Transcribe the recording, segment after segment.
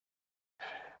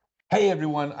Hey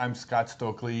everyone, I'm Scott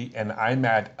Stokely, and I'm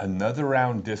at Another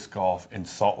Round Disc Golf in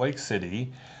Salt Lake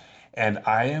City. And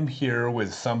I am here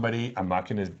with somebody, I'm not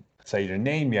going to say their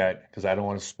name yet because I don't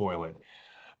want to spoil it,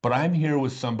 but I'm here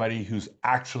with somebody who's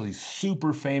actually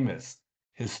super famous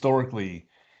historically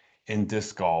in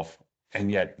disc golf,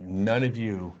 and yet none of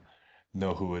you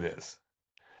know who it is.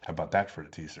 How about that for a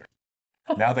teaser?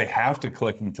 Now they have to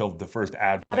click until the first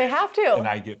ad They plays, have and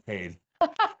to. I get paid.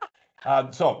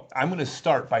 So I'm going to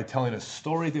start by telling a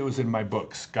story that was in my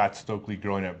book, Scott Stokely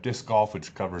Growing Up Disc Golf,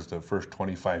 which covers the first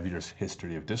 25 years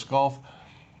history of disc golf.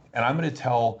 And I'm going to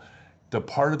tell the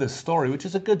part of the story, which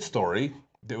is a good story,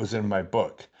 that was in my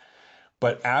book.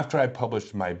 But after I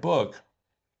published my book,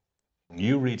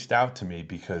 you reached out to me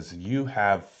because you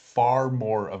have far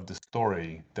more of the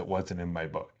story that wasn't in my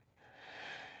book.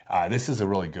 This is a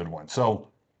really good one. So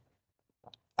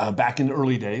back in the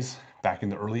early days, back in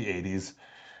the early 80s,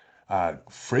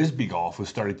 frisbee golf was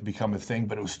starting to become a thing,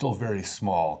 but it was still very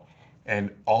small.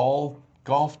 And all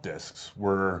golf discs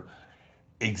were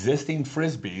existing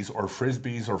frisbees or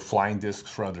flying discs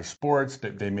for other sports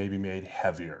that they maybe made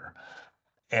heavier.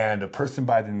 And a person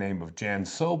by the name of Jan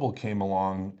Sobel came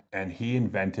along and he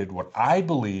invented what I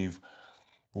believe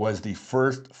was the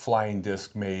first flying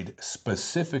disc made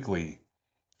specifically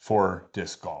for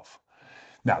disc golf.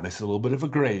 Now, this is a little bit of a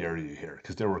gray area here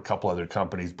because there were a couple other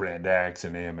companies, Brand X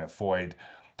and AMF Void,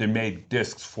 that made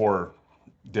discs for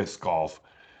disc golf,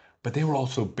 but they were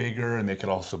also bigger and they could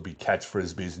also be catch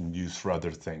frisbees and used for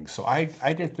other things. So I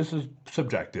did, this is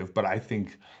subjective, but I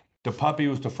think the puppy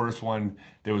was the first one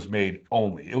that was made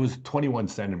only. It was 21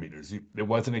 centimeters. It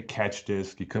wasn't a catch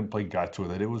disc. You couldn't play guts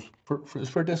with it. It was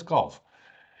for disc golf.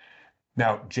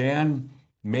 Now, Jan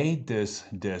made this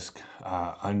disc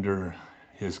under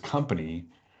his company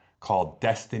called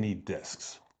Destiny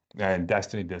Discs. And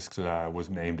Destiny Discs was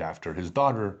named after his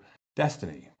daughter,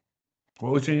 Destiny.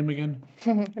 What was your name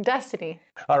again? Destiny.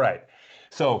 All right.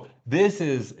 So this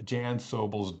is Jan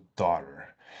Sobel's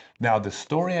daughter. Now, the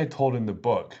story I told in the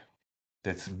book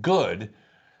that's good,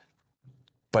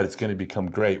 but it's going to become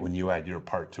great when you add your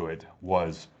part to it,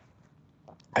 was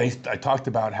I talked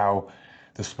about how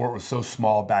the sport was so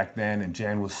small back then and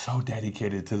Jan was so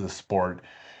dedicated to the sport.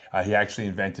 He actually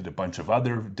invented a bunch of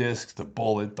other discs, the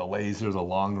bullet, the laser, the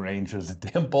long range, the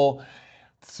dimple,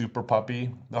 super puppy.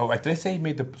 Oh, did I say he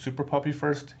made the super puppy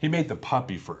first? He made the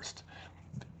puppy first,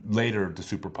 later the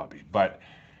super puppy. But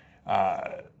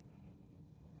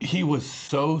he was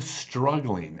so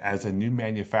struggling as a new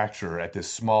manufacturer at this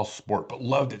small sport, but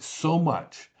loved it so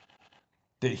much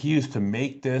that he used to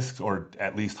make discs or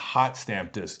at least hot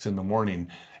stamp discs in the morning.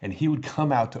 And he would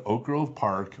come out to Oak Grove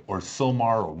Park or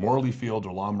Silmar or Morley Field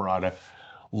or La Mirada,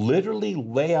 literally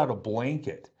lay out a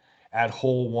blanket at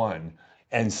hole one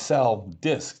and sell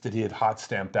discs that he had hot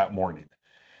stamped that morning.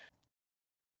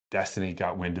 Destiny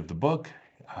got wind of the book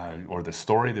or the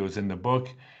story that was in the book.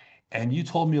 And you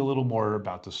told me a little more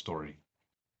about the story.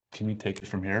 Can you take it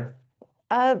from here?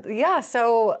 Yeah,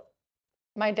 so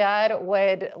my dad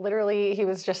would literally, he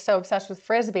was just so obsessed with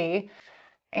frisbee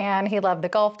and he loved the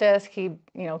golf disc. He,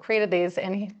 created these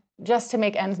and just to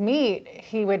make ends meet,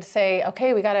 he would say,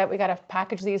 okay, we gotta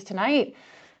package these tonight.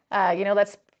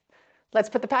 Let's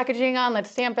put the packaging on, let's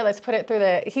stamp it, let's put it through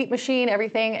the heat machine,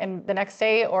 everything. And the next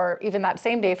day, or even that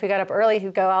same day, if we got up early,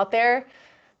 he'd go out there,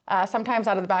 sometimes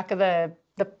out of the back of the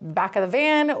back of the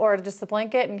van or just the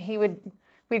blanket, and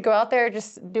we'd go out there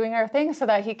just doing our thing so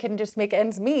that he can just make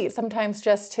ends meet. Sometimes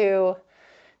just to,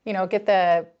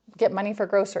 get money for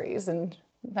groceries and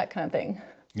that kind of thing.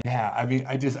 Yeah, I mean,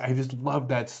 I just love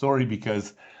that story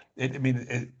because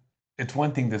it's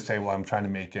one thing to say, well, I'm trying to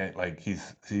make it like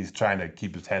he's trying to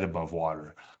keep his head above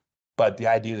water. But the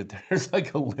idea that there's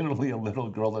like literally a little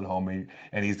girl at home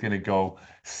and he's gonna go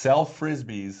sell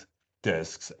frisbees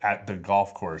discs at the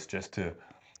golf course just to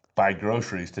buy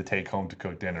groceries to take home to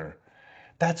cook dinner.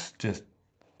 That's just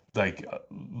like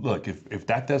look, if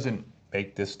that doesn't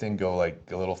make this thing go like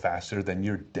a little faster, then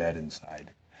you're dead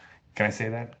inside. Can I say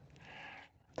that?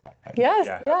 Yes,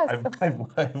 Yeah, yes.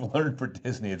 I've learned for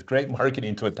Disney, it's great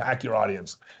marketing to attack your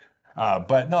audience.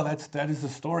 But no, that is the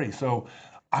story. So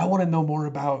I want to know more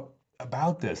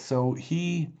about this. So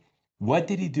what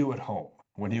did he do at home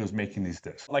when he was making these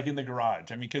discs? Like in the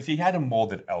garage? I mean, because he had them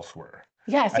molded elsewhere.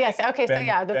 Yes, I yes. think Okay, so Ben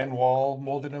yeah, Ben Wall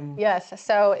molded them. yes.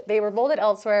 So they were molded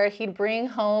elsewhere. He'd bring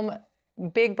home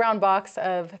big brown box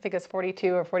of, I think it's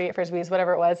 42 or 48 frisbees,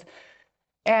 whatever it was.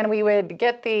 And we would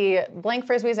get the blank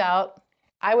frisbees out.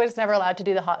 I was never allowed to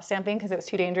do the hot stamping because it was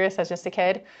too dangerous as just a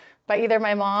kid. But either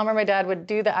my mom or my dad would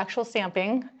do the actual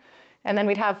stamping. And then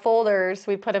we'd have folders.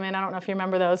 We'd put them in. I don't know if you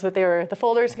remember those, but they were the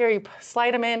folders here. You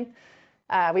slide them in.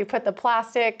 We put the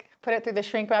plastic put it through the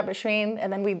shrink wrap machine,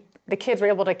 and then the kids were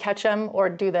able to catch them or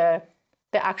do the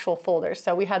actual folders.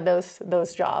 So we had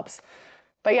those jobs.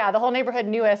 But yeah, the whole neighborhood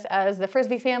knew us as the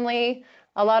Frisbee family.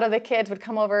 A lot of the kids would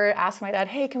come over, ask my dad,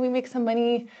 "Hey, can we make some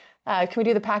money? Can we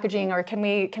do the packaging, or can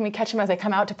we catch them as they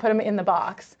come out to put them in the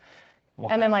box?" Wow.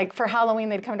 And then like for Halloween,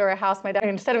 they'd come to our house. My dad,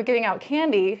 instead of giving out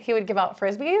candy, he would give out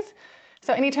Frisbees.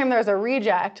 So anytime there was a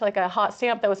reject, like a hot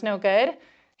stamp that was no good,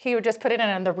 he would just put it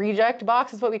in the reject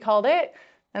box, is what we called it.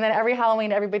 And then every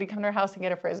Halloween, everybody would come to our house and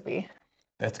get a Frisbee.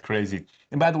 That's crazy.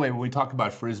 And by the way, when we talk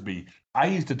about Frisbee, I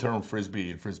used the term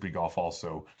Frisbee in Frisbee golf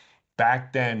also.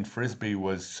 Back then, Frisbee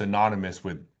was synonymous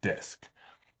with disc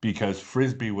because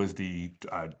Frisbee was the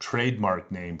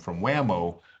trademark name from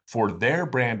Whammo for their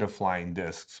brand of flying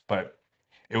discs. But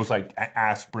it was like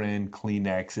aspirin,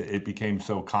 Kleenex. It became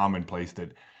so commonplace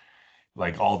that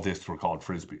like all discs were called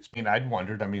Frisbees. I mean, I'd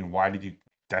wondered,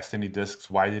 Destiny discs,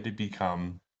 why did it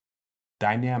become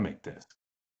dynamic disc?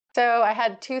 So I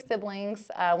had two siblings,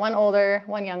 one older,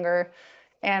 one younger.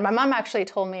 And my mom actually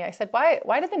told me, I said,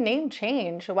 why did the name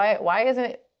change? Why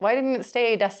didn't it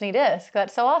stay Destiny Disc?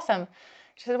 That's so awesome.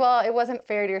 She said, well, it wasn't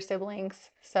fair to your siblings,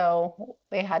 so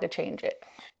they had to change it.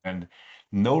 And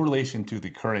no relation to the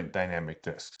current dynamic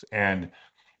discs. And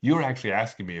you were actually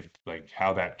asking me if like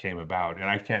how that came about, and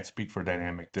I can't speak for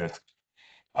dynamic discs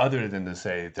other than to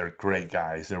say they're great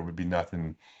guys. There would be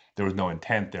nothing, there was no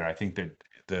intent there. I think that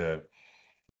the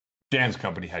Dan's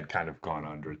company had kind of gone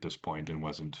under at this point and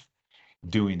wasn't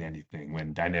doing anything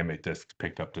when Dynamic Discs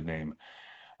picked up the name.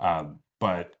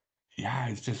 But yeah,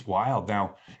 it's just wild.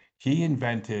 Now, he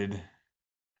invented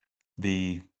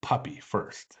the puppy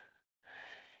first.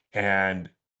 And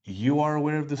you are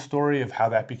aware of the story of how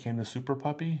that became the super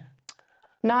puppy?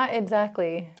 Not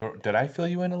exactly. Or did I fill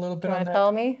you in a little bit You on want to that?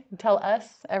 tell me? Tell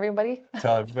us, everybody?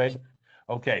 Tell everybody?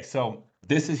 Okay, so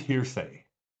this is hearsay.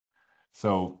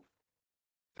 So,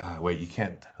 wait, you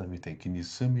can't, let me think. Can you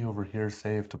sue me over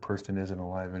hearsay if the person isn't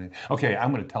alive? Okay,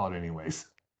 I'm going to tell it anyways.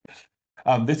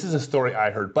 This is a story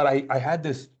I heard, but I had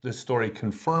this story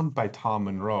confirmed by Tom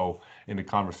Monroe in a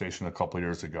conversation a couple of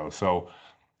years ago. So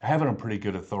I have it on pretty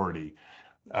good authority.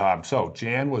 So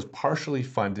Jan was partially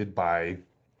funded by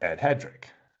Ed Hedrick.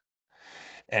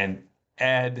 And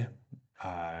Ed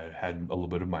had a little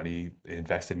bit of money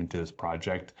invested into this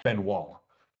project. Ben Wall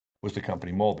was the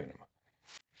company molding him.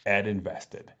 Ed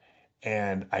invested.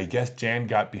 And I guess Jan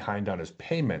got behind on his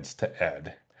payments to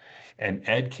Ed. And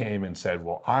Ed came and said,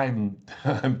 "Well, I'm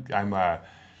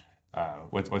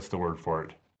what's the word for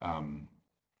it? I'm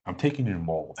taking your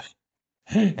mold."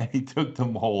 And he took the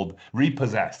mold, he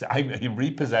repossessed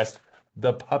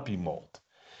the puppy mold.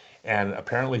 And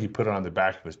apparently he put it on the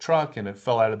back of his truck and it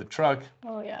fell out of the truck.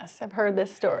 Oh, yes, I've heard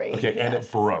this story. Okay, and Yes.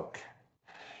 it broke.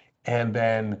 And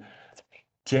then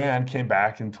Jan came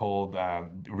back and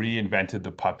reinvented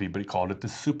the puppy, but he called it the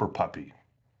super puppy.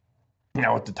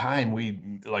 Now, at the time,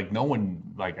 no one,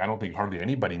 I don't think hardly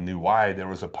anybody knew why there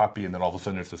was a puppy and then all of a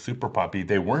sudden there's a super puppy.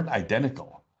 They weren't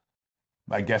identical.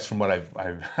 I guess from what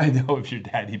I know of your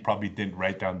dad, he probably didn't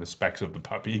write down the specs of the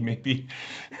puppy, maybe.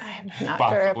 I'm not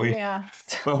Possibly. sure. Yeah.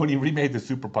 But when he remade the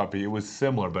super puppy, it was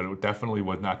similar, but it definitely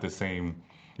was not the same.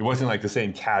 It wasn't like the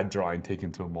same CAD drawing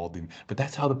taken to a molding. But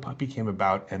that's how the puppy came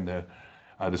about, and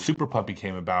the super puppy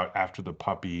came about after the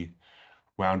puppy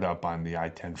wound up on the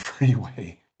I-10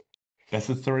 freeway. That's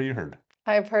the story you heard.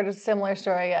 I've heard a similar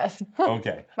story, yes.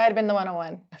 Okay. Might have been the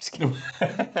 101. I'm just kidding.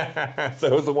 So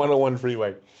it was the 101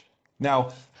 freeway.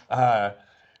 Now,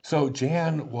 so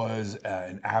Jan was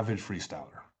an avid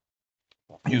freestyler.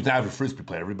 He was an avid frisbee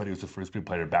player. Everybody was a frisbee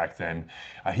player back then.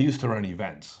 He used to run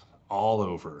events all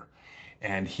over,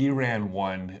 and he ran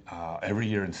one every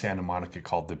year in Santa Monica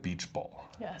called the Beach Bowl.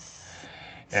 Yes.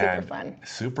 Super And fun.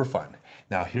 super fun.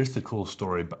 Now, here's the cool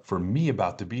story for me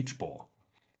about the Beach Bowl.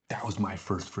 That was my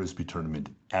first frisbee tournament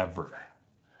ever.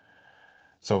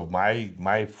 So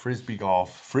my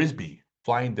frisbee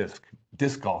flying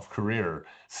disc golf career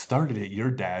started at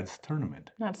your dad's tournament.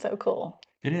 That's so cool.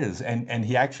 It is, and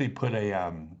he actually put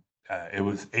it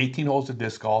was 18 holes of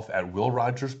disc golf at Will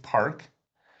Rogers Park,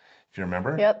 if you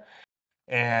remember. Yep.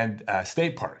 And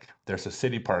State Park. There's a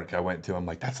city park I went to. I'm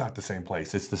like, that's not the same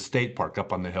place. It's the State Park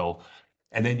up on the hill.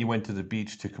 And then you went to the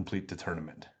beach to complete the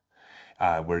tournament,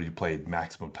 where you played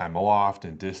maximum time aloft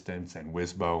and distance and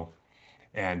Wisbo.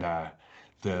 And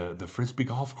the Frisbee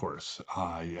golf course,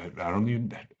 I don't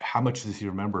even, how much does he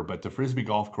remember, but the Frisbee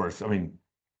golf course, I mean,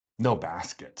 no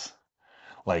baskets.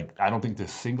 Like, I don't think the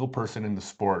single person in the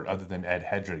sport other than Ed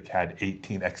Hedrick had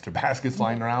 18 extra baskets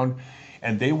lying around,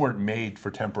 and they weren't made for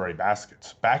temporary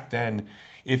baskets. Back then,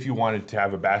 if you wanted to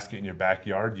have a basket in your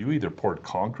backyard, you either poured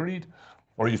concrete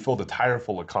or you filled a tire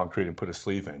full of concrete and put a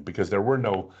sleeve in, because there were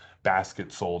no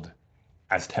baskets sold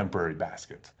as temporary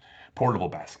baskets, portable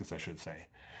baskets, I should say.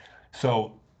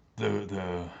 So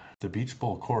the beach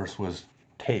bowl course was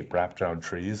tape wrapped around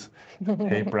trees,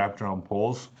 tape wrapped around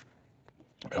poles.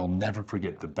 I'll never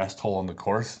forget the best hole on the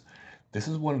course. This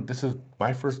is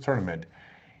my first tournament.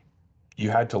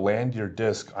 You had to land your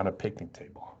disc on a picnic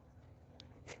table.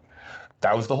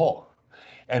 That was the hole.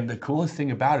 And the coolest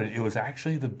thing about it, it was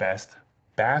actually the best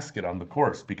basket on the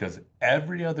course, because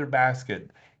every other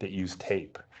basket that used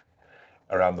tape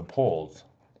around the poles,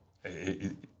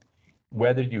 it,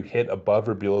 whether you hit above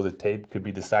or below the tape could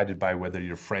be decided by whether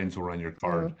your friends were on your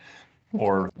card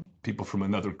or people from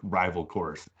another rival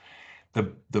course.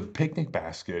 The picnic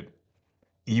basket,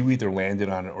 you either landed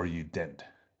on it or you didn't.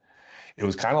 It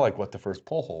was kind of like what the first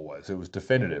pole hole was. It was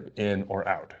definitive, in or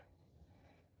out.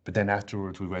 But then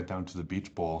afterwards, we went down to the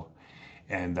beach bowl,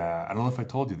 and I don't know if I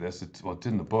told you this. It's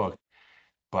in the book,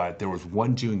 but there was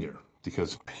one junior,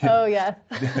 because Oh yeah,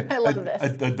 I love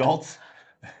this.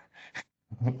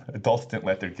 adults didn't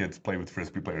let their kids play with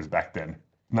frisbee players back then.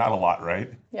 Not a lot,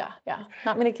 right? Yeah, yeah.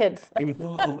 Not many kids. It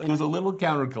was a little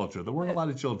counterculture. There weren't a lot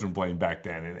of children playing back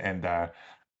then, and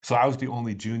so I was the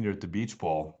only junior at the beach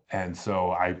bowl, and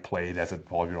so I played as a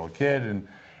 12-year-old kid. And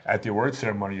at the award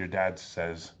ceremony, your dad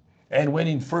says, "And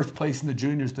winning first place in the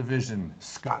juniors division,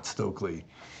 Scott Stokely,"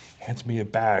 hands me a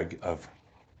bag of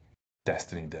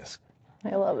Destiny discs.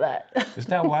 I love that. Isn't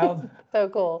that wild? So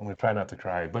I'm cool. gonna try not to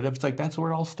cry, but it's like that's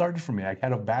where it all started for me. I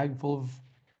had a bag full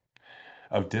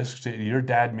of discs that your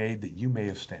dad made that you may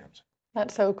have stamped.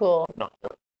 That's so cool. No.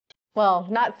 Well,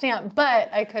 not stamped,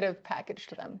 but I could have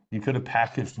packaged them. You could have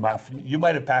packaged you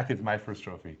might have packaged my first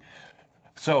trophy.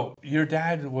 So your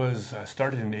dad was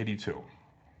started in 82,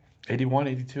 81,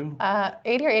 82?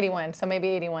 80 or 81, so maybe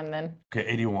 81 then. Okay,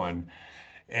 81.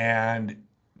 And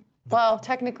Well,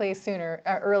 technically sooner,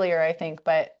 earlier, I think,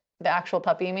 but the actual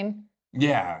puppy, you mean?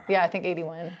 yeah, Yeah, I think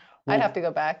 81. Well, I'd have to go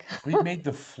back. we made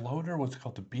the floater, what's it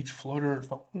called? The beach floater?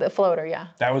 The floater, yeah.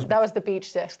 That was, the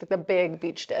beach disc, the big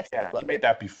beach disc. yeah, you made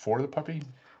that before the puppy?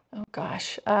 Oh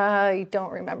gosh, I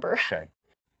don't remember. Okay.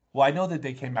 Well, I know that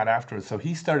they came out afterwards. So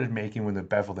he started making, when the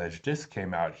beveled edge disc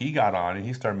came out, he got on and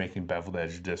he started making beveled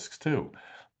edge discs too,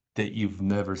 that you've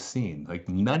never seen. Like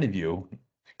none of you,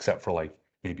 except for like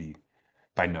maybe,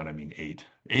 by none I mean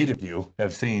eight of you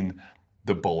have seen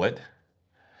the bullet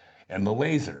and the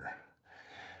laser.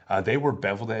 They were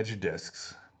beveled edge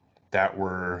discs that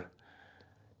were,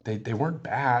 they weren't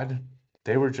bad.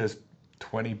 They were just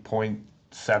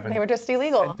 20.7 They were just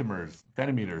illegal.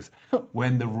 centimeters.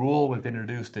 When the rule was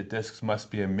introduced that discs must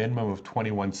be a minimum of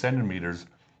 21 centimeters,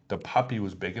 the puppy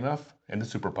was big enough, and the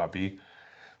super puppy,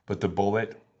 but the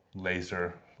bullet,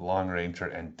 laser, long ranger,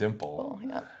 and dimple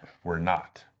were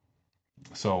not.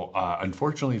 So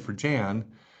unfortunately for Jan,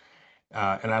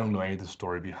 and I don't know any of the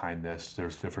story behind this,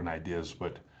 there's different ideas,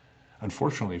 but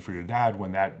unfortunately for your dad,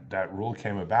 when that rule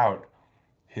came about,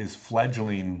 his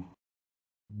fledgling,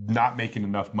 not making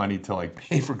enough money to like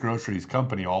pay for groceries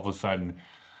company, all of a sudden,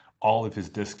 all of his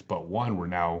discs but one were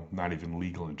now not even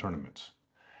legal in tournaments.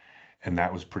 And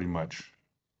that was pretty much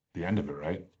the end of it,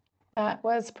 right? That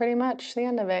was pretty much the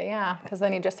end of it, yeah. Because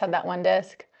then he just had that one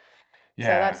disc. Yeah.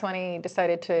 So that's when he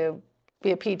decided to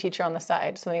be a PE teacher on the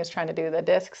side. So then he was trying to do the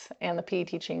discs and the PE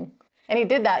teaching. And he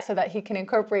did that so that he can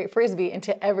incorporate Frisbee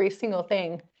into every single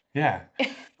thing. Yeah.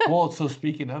 Well, so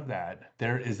speaking of that,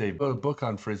 there is a book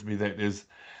on Frisbee that is,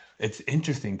 it's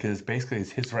interesting because basically it's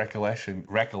his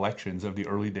recollections of the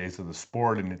early days of the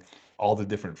sport and all the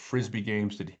different Frisbee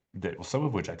games that some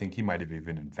of which I think he might have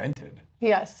even invented.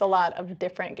 Yes, a lot of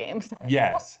different games.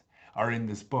 Yes, are in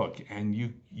this book. And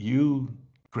you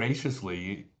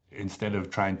graciously, instead of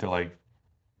trying to like,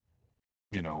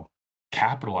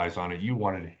 capitalize on it, you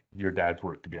wanted your dad's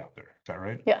work to be out there. Is that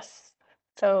right? Yes.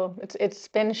 So it's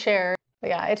been shared.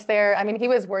 But yeah, it's there. I mean, he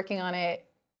was working on it.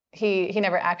 He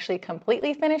never actually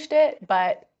completely finished it,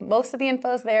 but most of the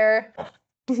info's there.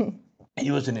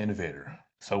 He was an innovator.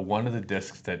 So one of the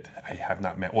discs that I have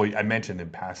not met, well, I mentioned in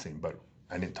passing, but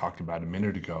I didn't talk about a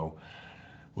minute ago,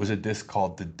 was a disc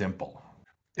called the Dimple.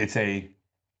 It's a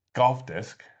golf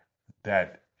disc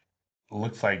that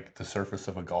looks like the surface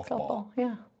of a golf ball.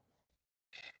 Yeah.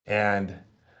 And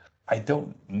I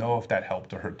don't know if that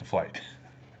helped or hurt the flight.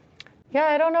 Yeah,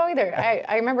 I don't know either.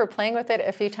 I remember playing with it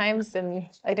a few times and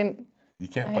I didn't. You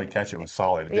can't play catch, it was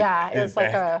solid. Yeah, it was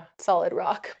like a solid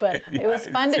rock, but it was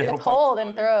fun to just hold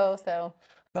and throw, so.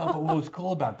 No, but what was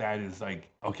cool about that is like,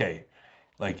 okay,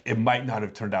 like it might not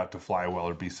have turned out to fly well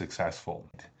or be successful.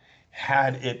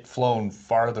 Had it flown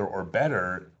farther or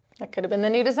better, That could have been the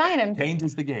new design. And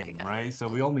Changes the game, right? So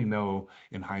we only know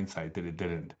in hindsight that it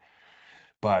didn't.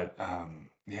 But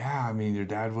yeah, I mean, your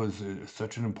dad was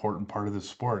such an important part of the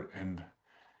sport, and I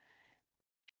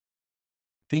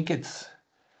think it's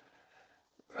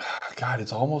God,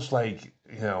 it's almost like,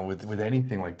 with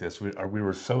anything like this, we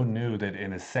were so new that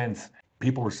in a sense,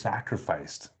 people were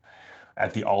sacrificed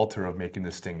at the altar of making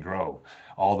this thing grow.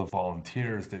 All the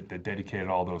volunteers that dedicated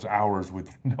all those hours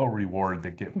with no reward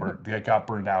that got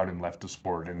burned out and left the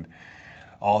sport, and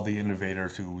all the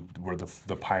innovators who were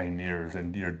the pioneers.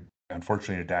 And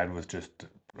unfortunately, your dad was just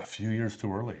a few years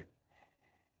too early,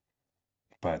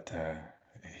 but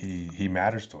he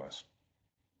matters to us.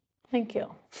 thank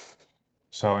you.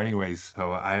 So, anyways,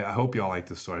 I hope y'all like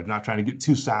this story. I'm not trying to get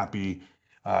too sappy.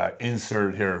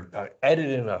 Insert here, edit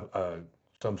in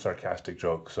some sarcastic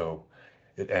joke so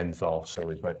it ends all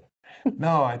silly. But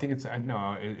no, I think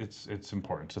no, it's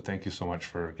important. So thank you so much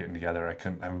for getting together.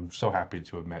 I'm so happy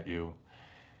to have met you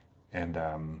and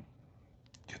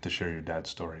get to share your dad's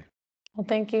story. Well,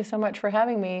 thank you so much for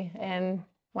having me. And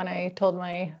when I told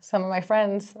some of my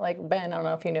friends, like Ben, I don't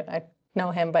know if you knew, I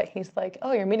know him, but he's like,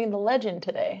 "Oh, you're meeting the legend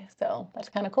today." So that's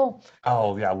kind of cool.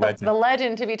 Oh yeah, So the legend.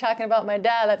 legend to be talking about my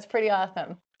dad, that's pretty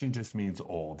awesome. Legend just means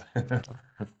old.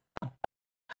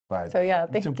 But So yeah,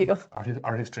 thank you.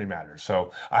 our history matters.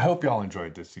 So I hope y'all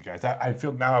enjoyed this, you guys. I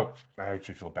feel now, I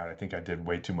actually feel bad. I think I did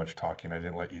way too much talking. I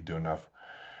didn't let you do enough.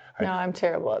 No, I'm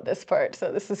terrible at this part,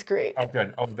 so this is great. Oh,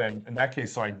 good. Oh, then in that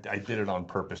case, so I did it on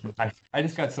purpose. I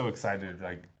just got so excited,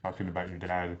 like talking about your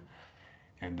dad.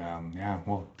 And yeah,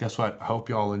 well, guess what? I hope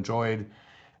y'all enjoyed.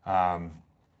 Um,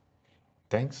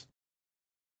 thanks.